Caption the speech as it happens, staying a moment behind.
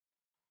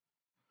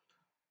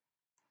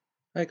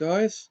Hey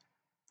guys,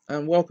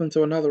 and welcome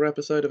to another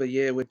episode of A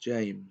Year with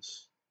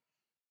James.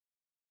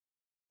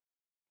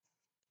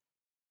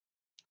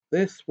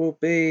 This will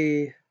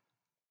be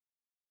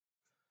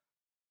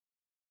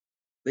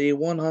the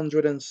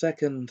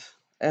 102nd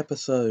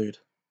episode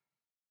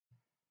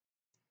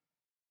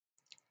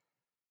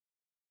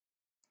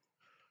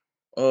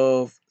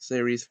of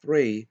Series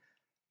 3.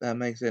 That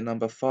makes it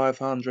number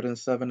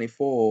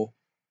 574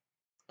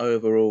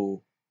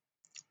 overall.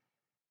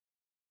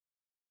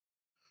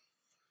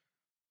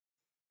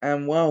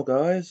 And wow,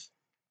 guys,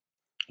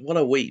 what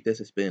a week this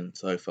has been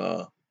so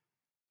far.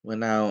 We're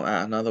now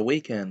at another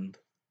weekend.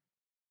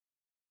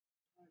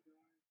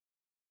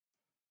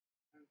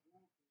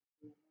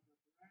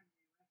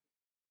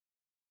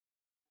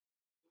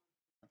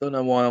 I don't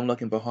know why I'm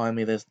looking behind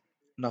me, there's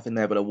nothing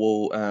there but a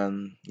wall,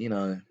 and.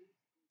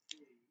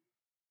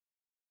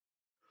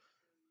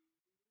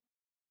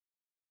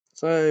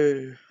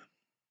 So,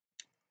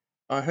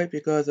 I hope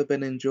you guys have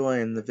been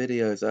enjoying the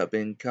videos that have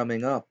been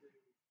coming up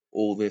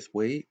all this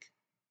week.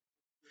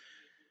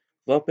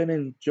 I've been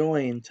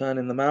enjoying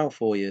turning them out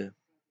for you.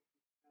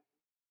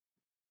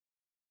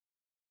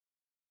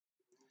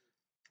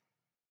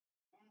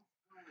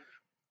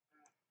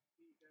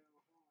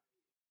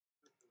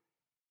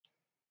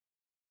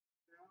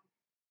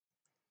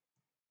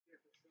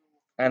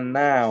 And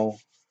now,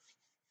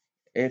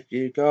 if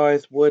you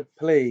guys would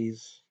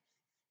please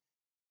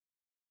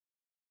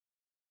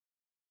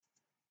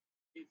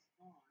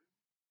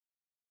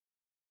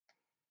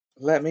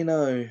let me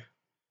know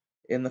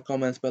in the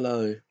comments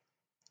below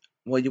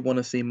what you want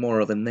to see more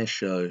of in this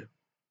show.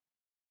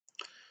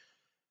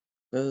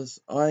 Because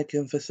I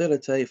can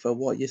facilitate for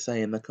what you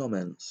say in the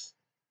comments.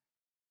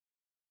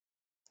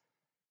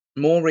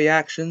 More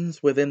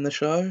reactions within the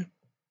show.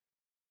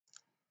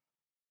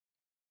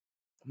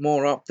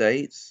 More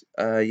updates,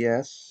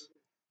 yes.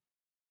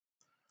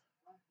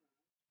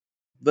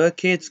 The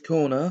Kids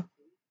Corner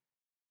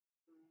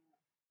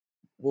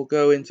will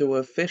go into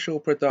official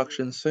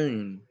production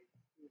soon.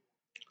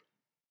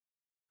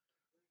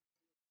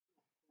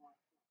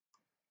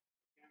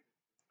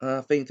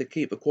 I think to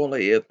keep the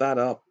quality of that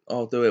up,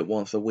 I'll do it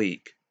once a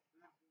week.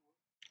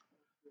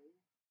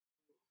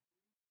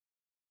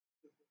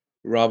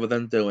 Rather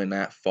than doing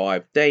that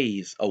 5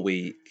 days a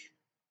week.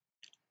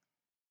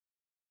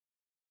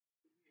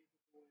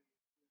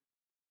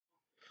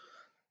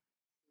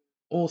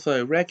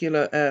 Also,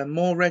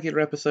 more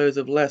regular episodes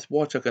of Let's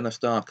Watch are going to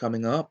start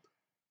coming up.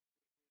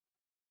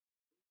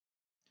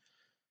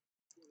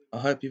 I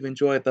hope you've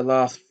enjoyed the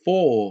last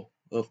 4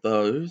 of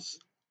those.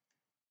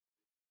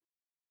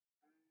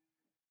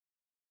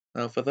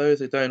 Now, for those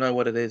who don't know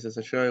what it is, it's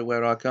a show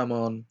where I come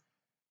on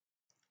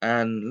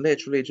and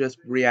literally just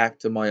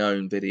react to my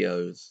own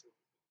videos.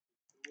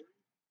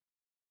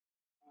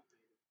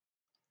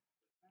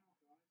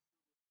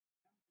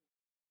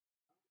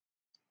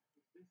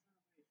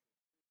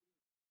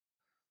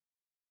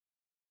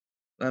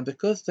 And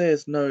because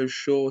there's no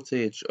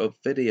shortage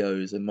of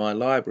videos in my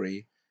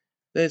library,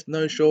 there's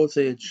no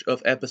shortage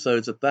of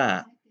episodes of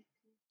that.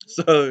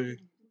 So,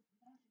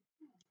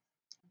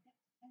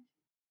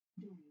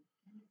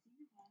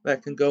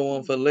 that can go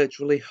on for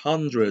literally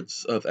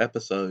hundreds of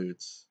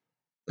episodes.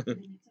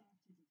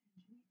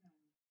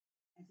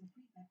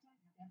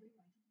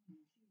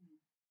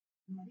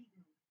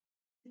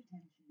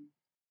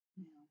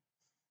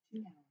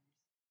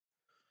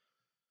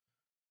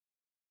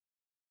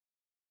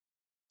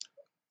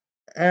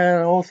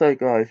 And also,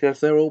 guys, yes,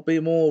 there will be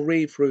more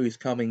read-throughs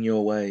coming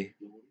your way.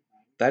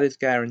 That is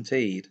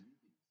guaranteed.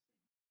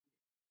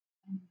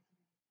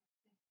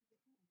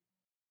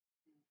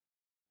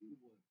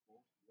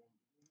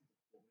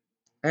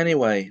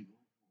 Anyway,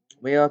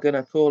 we are going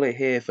to call it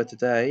here for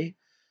today.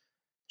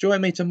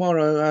 Join me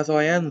tomorrow as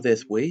I end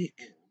this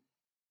week.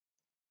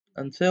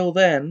 Until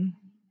then,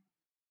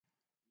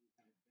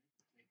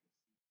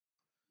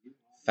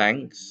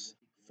 thanks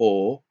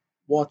for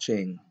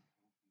watching.